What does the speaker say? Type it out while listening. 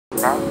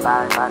Backed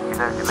by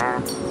popular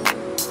demand.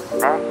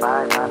 Backed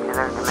by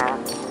popular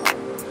demand.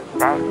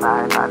 Backed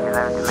by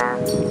popular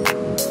demand.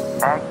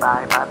 Backed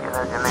by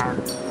popular demand.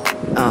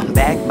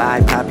 Backed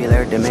by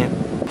popular demand.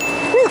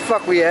 Where the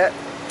fuck we at?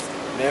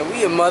 Man,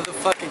 we in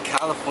motherfucking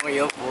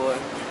California, boy.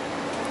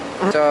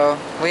 So,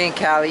 we in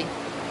Cali.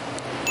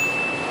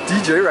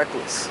 DJ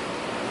Reckless.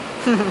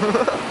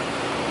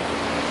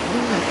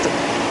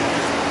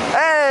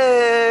 Hey!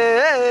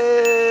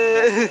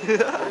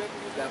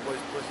 That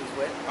boy's pussy's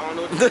wet. I don't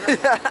know what you're doing.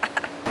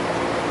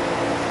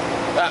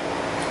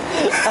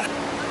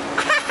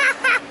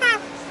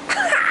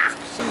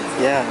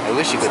 Yeah. I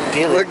wish you could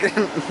feel it.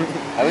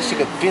 I wish you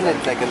could feel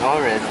it like an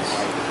orange.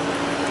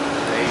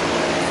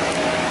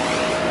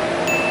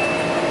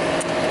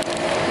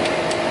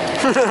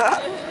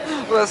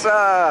 What's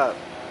up?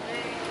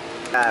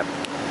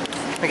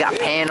 We got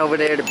Pan over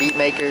there, the beat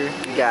maker.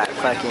 We got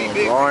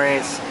fucking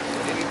Lawrence,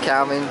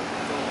 Calvin.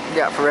 We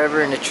got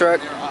Forever in the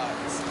truck.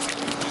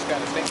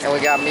 And we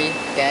got me,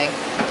 gang.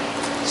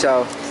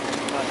 So,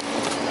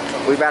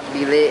 we about to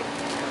be lit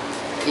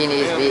in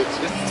this bitch.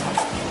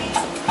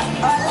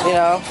 You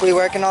know, we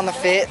working on the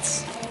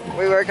fits.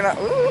 We working on,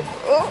 ooh.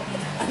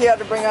 He had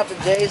to bring out the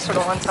J's for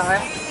the one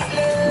time.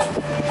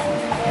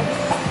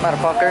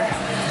 Motherfucker.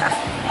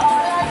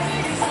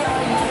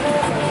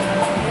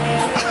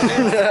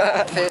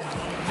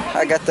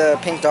 I got the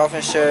pink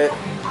dolphin shirt,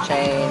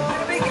 chain,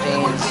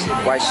 jeans,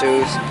 white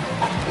shoes.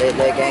 Lit,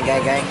 gang,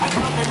 gang.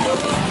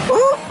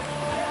 Ooh!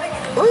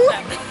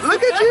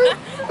 Look at you!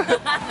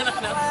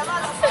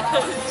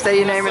 Say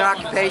your name and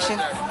occupation.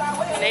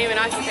 Name and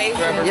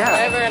occupation?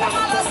 Yeah.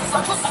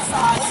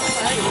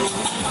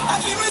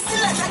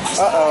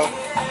 Uh-oh.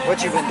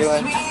 What you been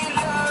doing?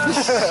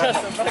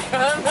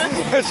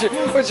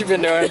 what you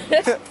been doing?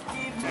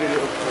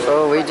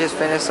 So we just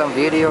finished some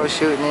video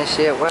shooting and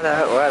shit. What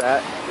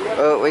up?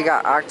 Oh, we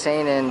got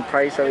Octane and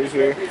Price over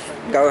here.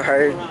 Go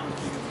Herd.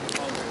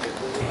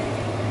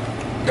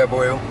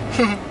 DatBoyL.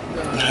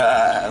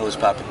 Who's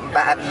popping?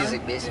 Bad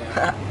music, bitch.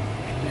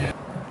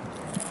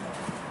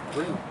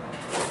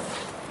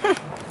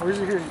 Where's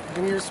your here?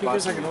 Give me your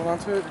speakers so I can hold on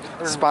to it.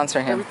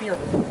 Sponsor him.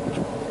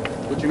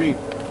 What do you mean?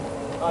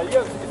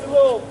 It's a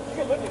little, you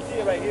can look and see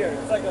it right here.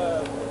 It's like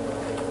a...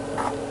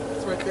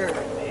 It's right there.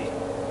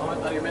 Oh, I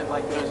thought you meant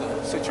like there's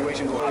a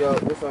situation going on.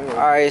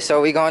 Alright,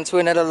 so we going to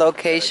another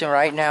location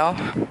right now.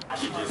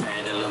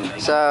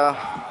 So,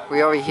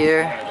 we over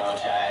here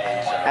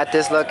at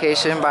this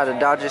location by the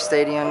Dodger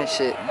Stadium and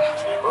shit.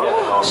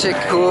 Shit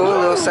cool,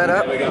 little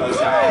setup. Hey,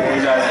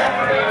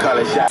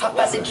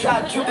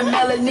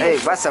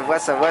 what's up?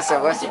 What's up?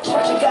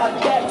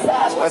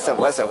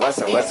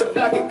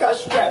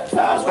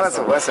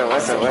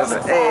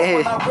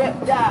 Hey.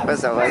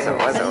 What's up?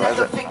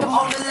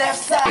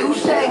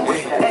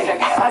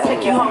 I'll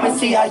take you home and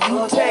see how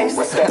you taste.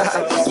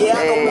 Yeah, I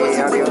go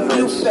poison with the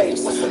blue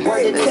face.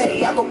 Word to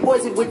take, I go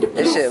poison with the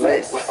blue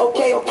face.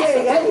 Okay,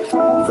 hey.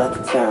 Flood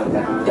the town,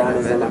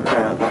 diamonds in the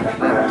crown.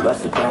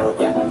 Bust it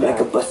down, make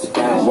a bust it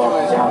down. Walk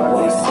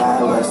west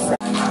side.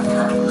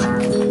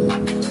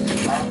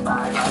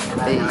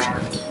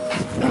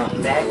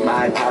 Backed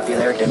by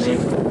popular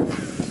demand.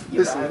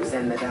 You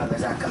send the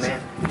dollars I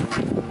command.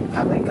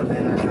 I wake up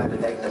and I try to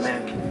thank the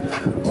man.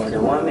 Or the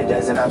woman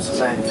doesn't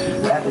obsolete.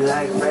 Rapping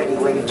like Freddy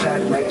when you try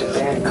to make the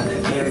band.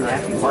 Hearing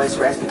happy voice,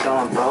 raspy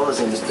throwing bros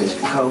in this bitch.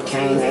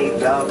 Cocaine, 8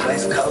 dog,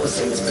 West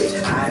Coast in this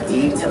bitch. I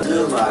eat till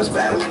the vibes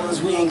bad ones,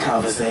 we ain't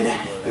conversating.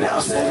 Now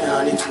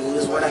 702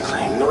 is what I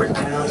claim. North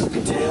Town, you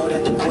can tell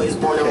that the boys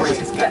born and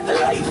raised. Got the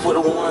light for the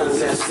ones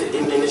that's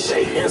sitting in the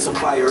shade. And some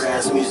fire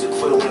ass music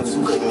for the ones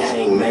who couldn't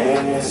hang,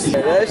 man.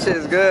 That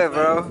shit's good,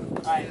 bro.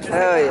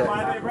 Hell yeah.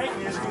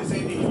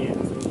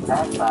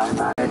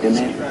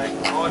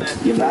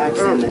 Your vibes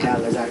and the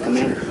dollars I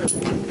command.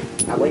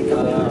 I wake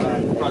up and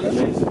I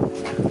recommend.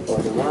 Or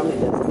the woman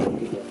doesn't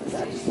make a difference. I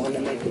just want to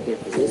make a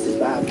difference. This is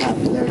by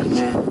popular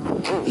demand.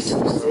 He's so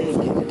sick,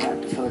 get the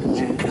doctor for the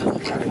man.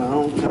 Got my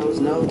own clothes,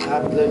 no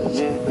popular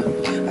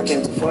demand. I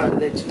came too far to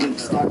let you meet the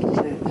start the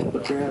plan.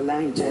 But girl, I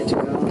ain't judging,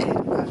 go ahead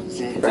and pop his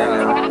hand. That's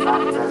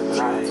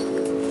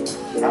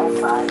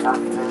by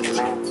popular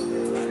demand.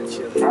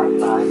 That's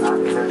by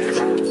popular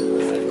demand.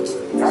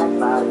 That's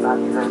by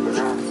popular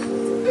demand.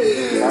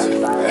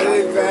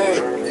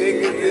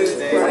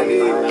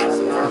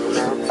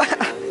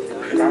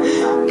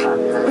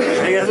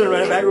 Hey, you guys want to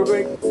run it back real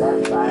quick?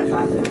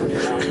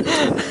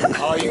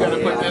 Oh, you gotta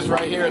put this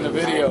right here in the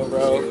video,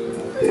 bro.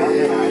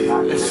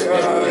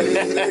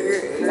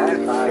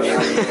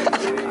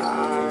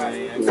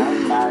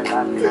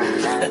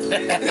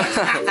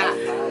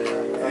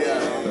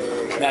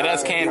 Now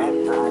that's candy.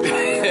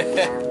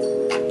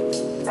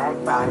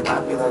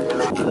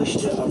 Push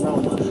the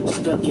aroma,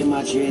 stuck in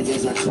my dreads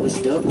as I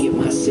twist up, get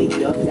my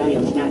seat up. I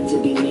am not to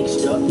be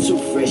mixed up, too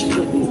fresh,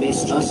 couldn't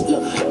miss us.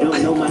 Look,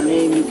 don't know my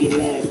name, you get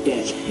laughed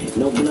at.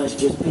 No blush,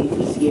 just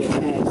people get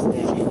past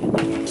that.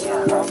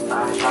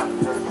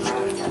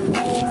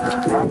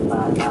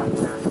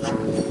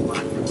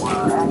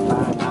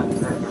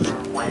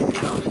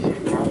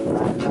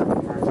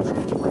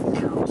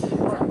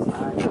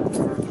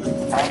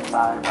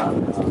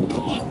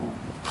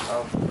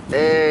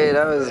 Hey,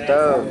 that was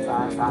dope.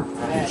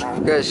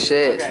 Good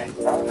shit.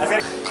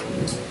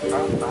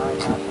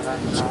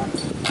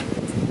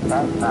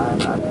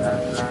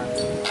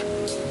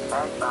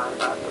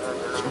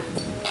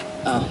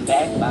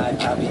 Backed by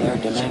popular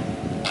demand.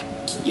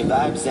 Your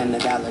vibes and the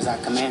dollars I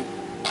command.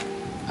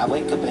 I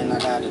wake up and I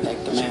gotta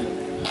take the man.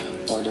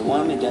 Or the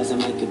woman doesn't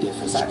make a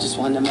difference. I just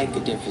want to make a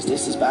difference.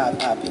 This is by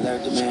popular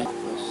demand.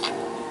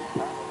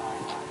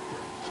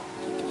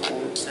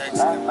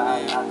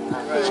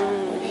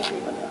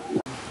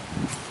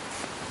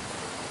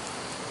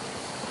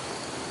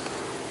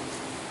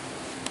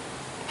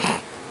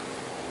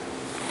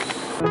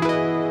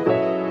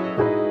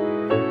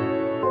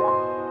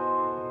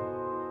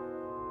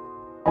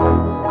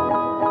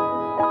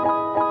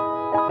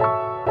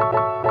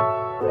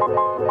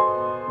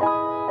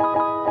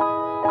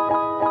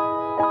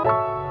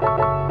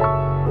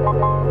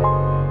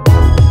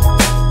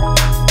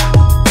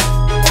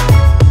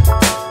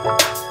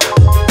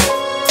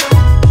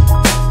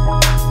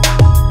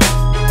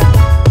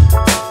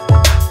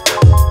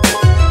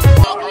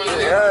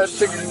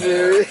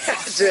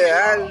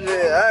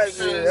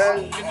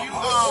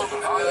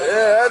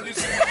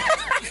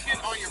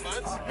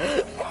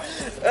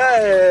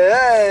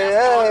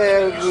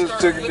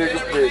 Took a nigga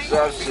bitch. I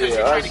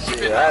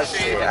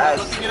shit.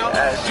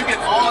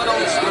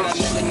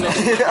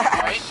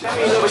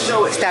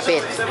 Stop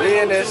it. We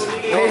in this.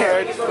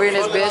 We in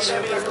this bitch.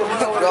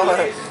 Go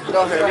ahead.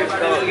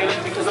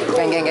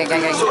 Gang.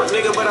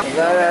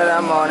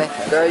 I'm on it.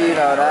 Girl, you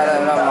know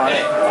that I'm on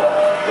it.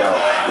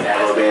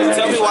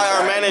 Tell me why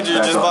our manager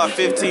just bought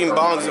 15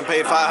 bongs and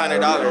paid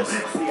 $500.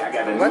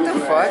 What the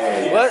fuck?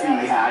 What?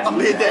 I'm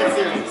being dead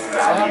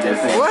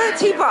serious. What?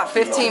 He bought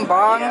 15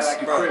 bongs?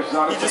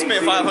 He just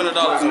spent $500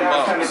 on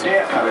bongs.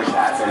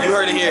 You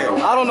heard it here.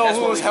 I don't know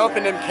who's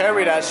helping him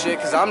carry that shit,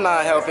 because I'm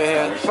not helping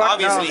him.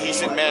 Obviously, he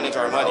should manage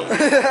our money.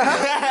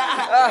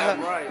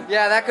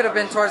 Yeah, that could have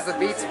been towards the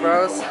beats,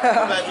 bros.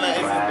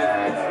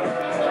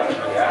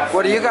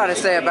 What do you got to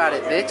say about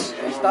it, bitch?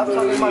 Stop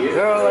talking to my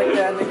girl like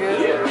that,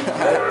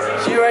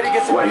 nigga. She already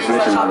gets abused.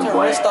 I chopped her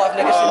wrist off,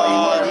 nigga.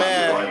 Oh,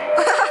 man.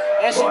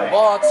 And she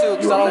bald too,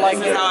 because I don't like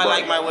This is how I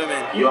like my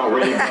women.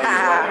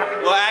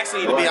 Well,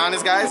 actually, to be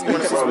honest, guys, you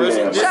want to see some real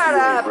shit? Shut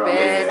up,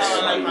 bitch.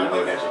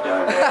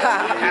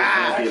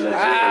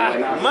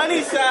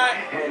 Money shot.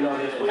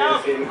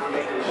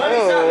 Money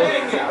shot.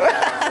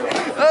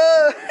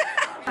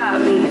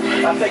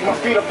 I take my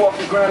feet up off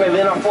the ground and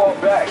then I fall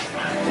back.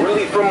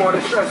 Relief from all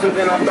the stress and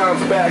then I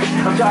bounce back.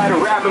 I'm tired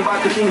of rapping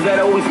about the things that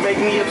always make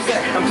me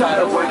upset. I'm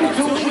tired of working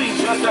 2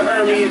 weeks just to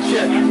earn me a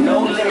check.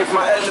 No limits,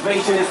 my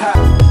elevation is high.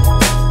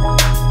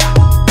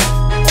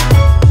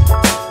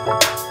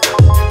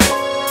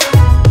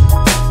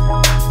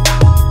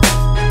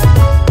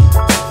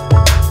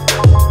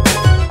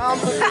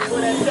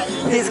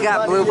 He's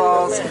got blue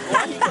balls. You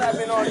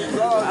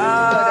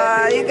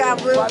got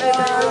blue balls.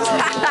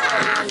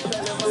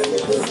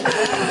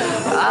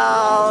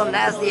 Oh,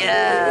 nasty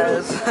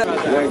ass.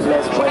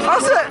 Oh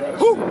shit!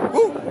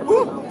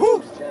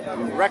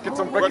 Records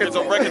on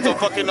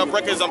fucking up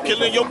records. I'm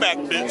killing your back,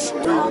 bitch.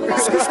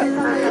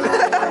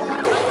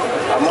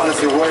 I'm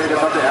honestly worried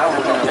about the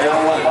album. They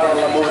don't want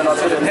bottle, I'm moving on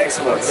to the next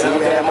one. See,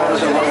 we had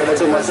models, I'm running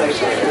into my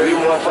section. We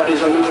want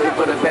parties, I'm looking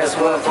for the best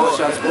one. 4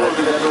 shots, 4 do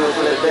that do it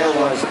for the dead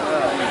ones.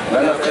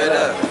 None of it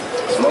up.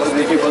 Most of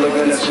these people are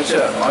gonna switch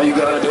up. All you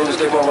gotta do is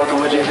keep on working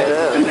with your head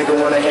up. If nigga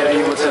wanna hit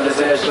you will tell his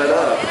ass shut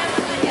up.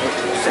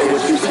 Say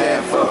what you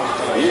stand for.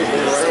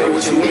 Say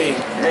what you mean.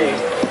 Hey,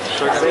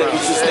 say you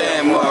should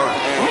stand more.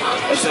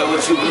 And show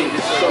what you mean.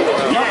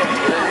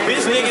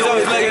 Bitch niggas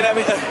always looking at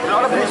me.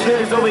 All the bitch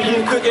niggas over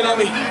here Cooking on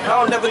me. I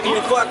don't never give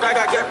a fuck. I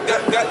got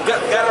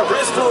a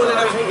wrist full and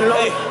everything.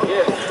 Hey.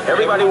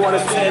 everybody wanna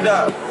stand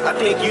up. I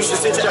think you should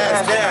sit your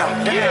ass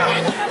down.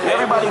 Yeah.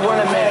 Everybody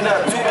wanna man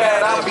up. Too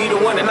bad I'll be the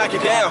one to knock you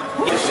down.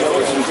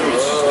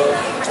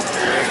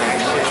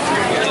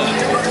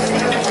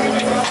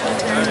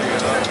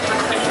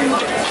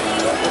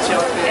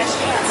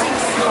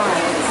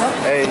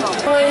 Hey.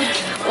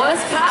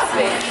 What's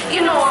poppin'?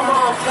 You know I'm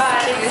on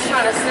fire, niggas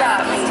trying to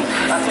stop me.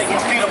 I take my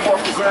feet up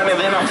off the ground and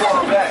then I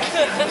fall back.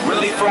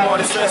 Relief from all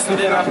the stress and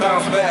then I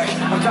bounce back.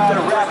 I'm tired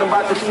of rapping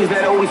about the things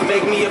that always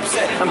make me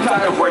upset. I'm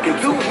tired of working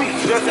 2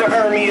 weeks just to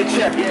earn me a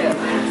check. Yeah.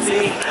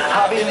 See,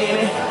 I be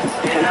leaning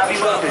and I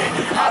be bumping.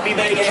 I be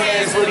making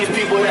hands for these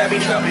people that be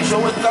jumping.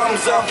 Show a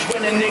thumbs up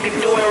when a nigga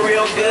doing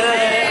real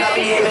good. I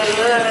be in the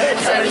hood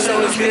trying to show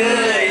it's good.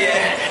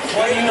 Yeah.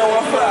 Well, you know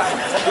I'm fly.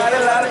 I got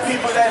a lot of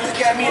people that look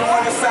at me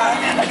on the side.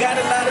 I got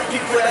a lot of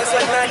people that's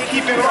like, nah, you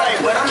keep it right.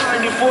 But I'm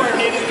 94,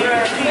 niggas,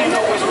 guarantee you know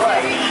what's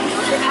right.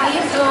 How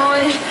you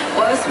doing?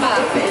 What's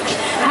poppin'?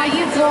 How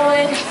you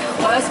doing?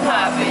 What's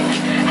poppin'?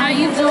 How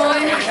you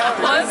doing?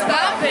 What's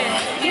poppin'?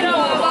 You know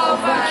I'm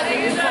on fire,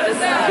 niggas trying to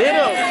stop me. Get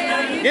him!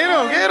 Get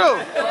him! Get him!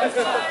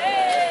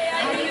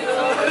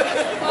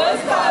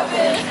 What's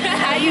poppin'?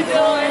 How you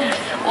doing?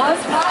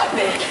 What's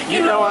poppin'? You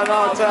know I'm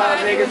on time,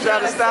 niggas try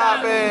to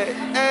stop it.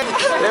 And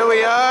there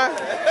we are.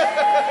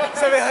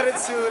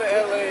 702 to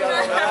LA.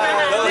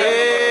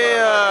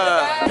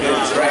 Yeah.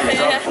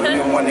 We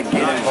don't want to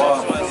get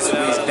involved.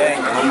 Squeeze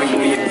dank, homie,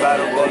 we about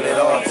to roll it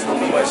off. Too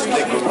much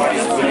liquor,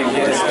 parties really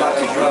get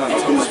sloppy drunk.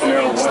 Too much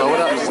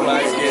marijuana,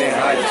 everybody's getting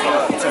high as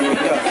fuck. Turn me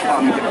up, pop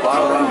me the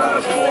bottle, I'm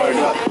about to pour it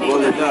up.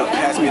 Roll it up,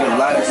 pass me the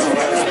lighter so I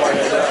can spark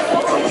it up.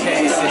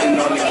 Cocaine sitting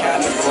on the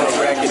counter, boy,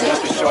 rack it up.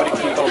 And shorty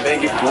keep on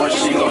begging for it,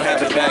 she gon' have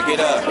to back it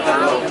up.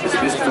 Hello, this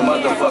bitch the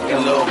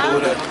motherfucking little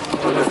Buddha.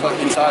 Who the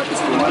fucking talking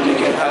to my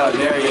nigga, how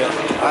dare ya?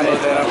 I know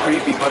that I'm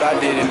creepy, but I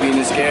didn't mean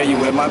to scare you.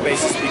 With my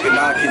bass is speaker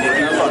knocking if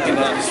you fucking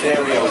up the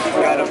stereo.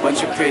 Got a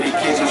bunch of pretty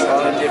kitties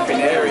all in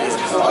different areas.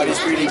 All these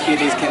pretty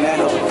kitties, can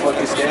I help you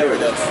fucking stare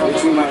at us?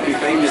 Bitch, we might be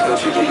famous, don't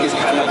you think it's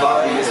kind of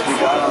obvious? We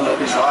got all of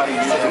this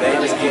audience, and they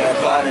just keep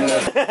applauding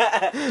us.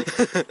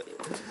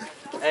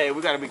 Hey,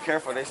 we gotta be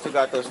careful. They still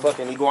got those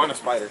fucking iguana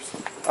spiders.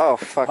 Oh,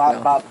 fuck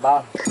no.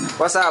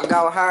 What's up,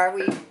 Go Hard?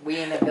 We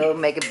in the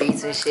building making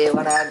beats and shit.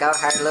 What up, Go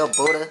Hard, little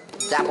Buddha?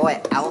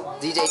 DatBoyL,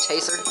 DJ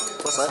Chaser.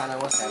 What's up?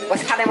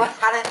 What's happening?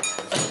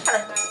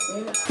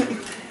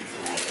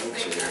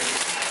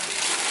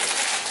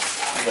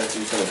 I bet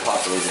you could have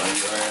popped those on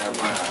you right at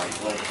my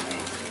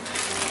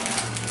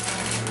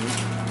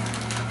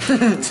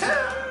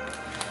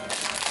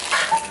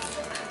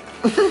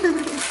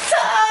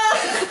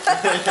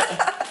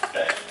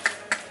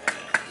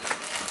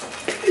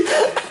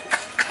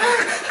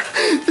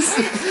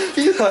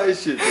He's high as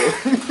shit, bro.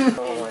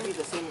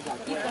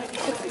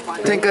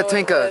 Twinkle,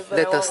 twinkle,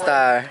 little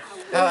star.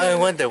 I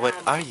wonder, what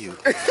are you?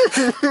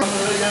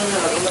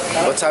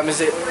 What time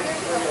is it?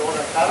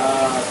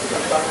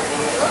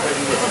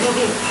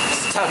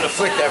 It's time to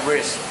flick that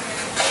wrist.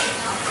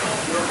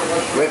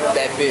 Whip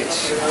that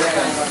bitch.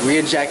 We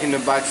in Jack in the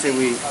Box and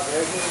we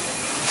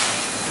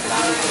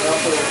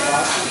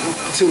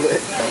too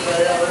lit.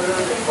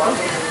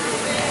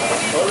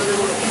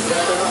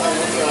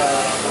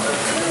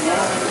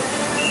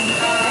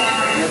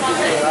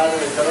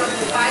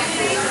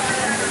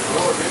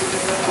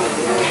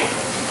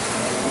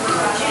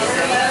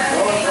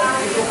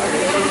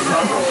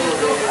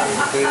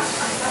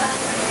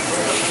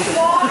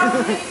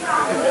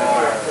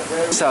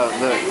 So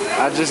look,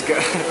 I just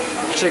got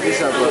check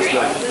this out, bro.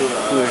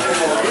 Look.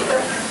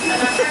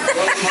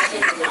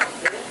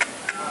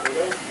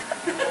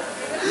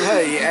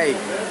 Hey,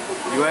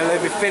 you wanna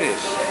let me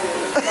finish?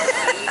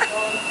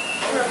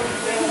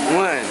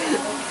 1,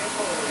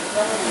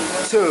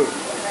 2,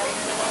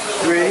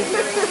 3,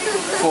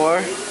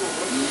 4,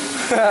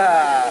 5.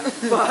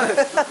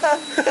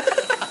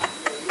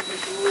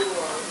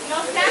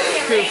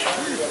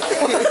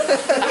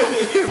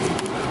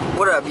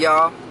 What up,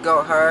 y'all?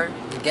 Go Her,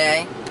 the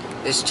gang.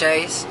 It's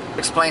Chase.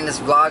 Explain this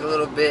vlog a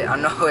little bit. I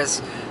know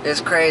it's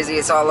crazy.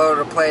 It's all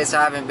over the place.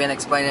 I haven't been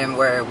explaining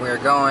where we're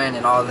going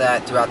and all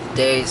that throughout the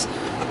days.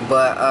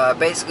 But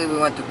basically, we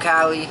went through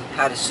Cali,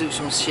 had to shoot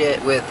some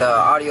shit with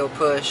audio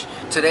push.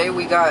 Today,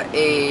 we got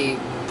a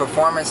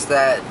performance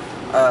that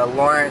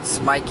Lawrence,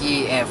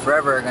 Mikey, and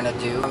Forever are gonna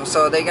do.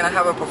 So they're gonna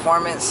have a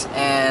performance,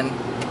 and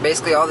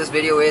basically all this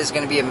video is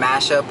gonna be a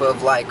mashup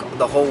of like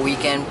the whole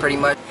weekend, pretty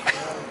much.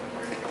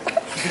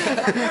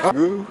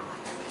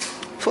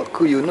 Fuck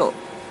who you know.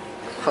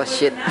 Oh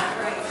shit.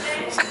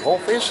 Whole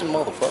fishing,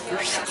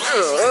 motherfuckers.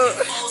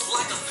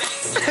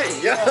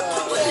 Yeah.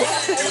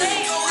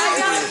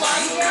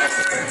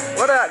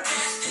 What up?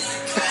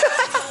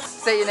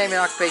 Say your name and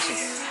occupation.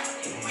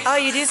 Oh,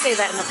 you do say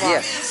that in the vlog.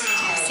 Yeah.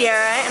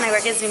 Sierra, and I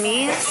work at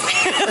Zoomies.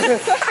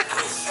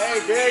 Hey,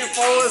 gang,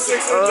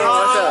 416.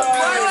 What's up?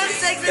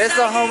 416. It's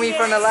the homie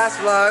from the last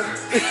vlog.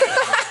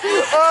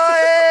 Oh,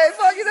 hey,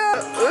 fuck it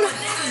up.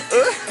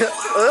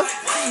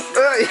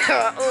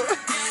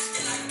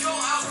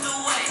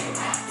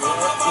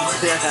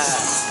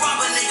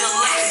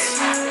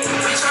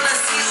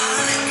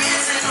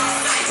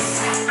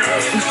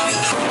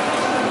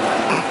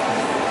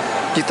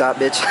 You thought,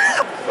 bitch.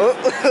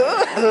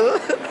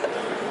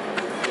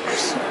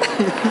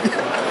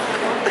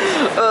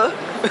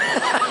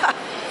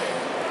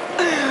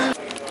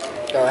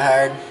 Go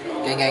hard,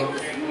 gang gang.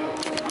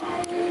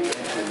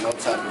 No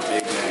type of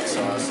Big Mac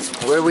sauce.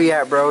 Where we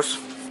at, bros?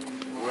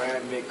 We're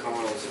at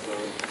McConnell's,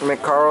 bro.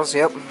 McCarl's,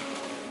 yep.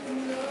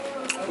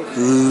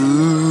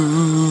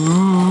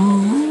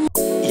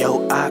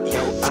 Yo,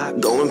 I,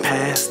 going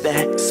past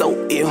that, so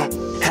ill.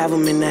 Have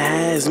them in the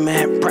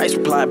hazmat. Price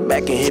replied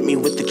back and hit me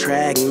with the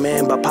track,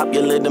 man. By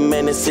popular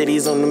demand, the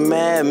city's on the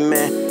map,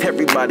 man.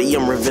 Everybody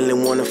I'm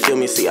revealing wanna feel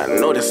me. See, I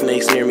know the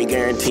snakes near me,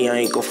 guarantee I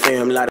ain't gon'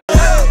 film lot of.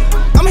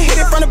 I'ma hit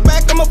it from the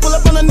back, I'ma pull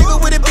up on a nigga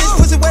with a bitch,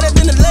 pussy wetter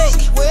than the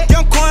lake.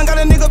 Young Quan got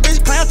a nigga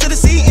bitch, clown to the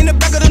seat in the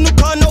back of the new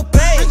car, no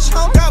page.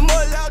 Got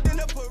more loud than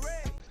a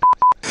parade.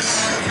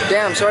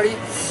 Damn, shorty.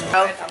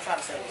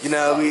 You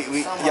know,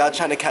 y'all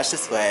trying to catch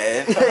this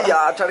wave.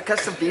 Y'all trying to catch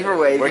some beaver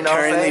wave. We're you know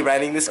currently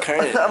riding this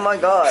current. Oh my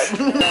god.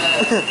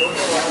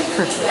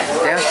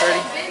 Damn,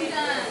 shorty.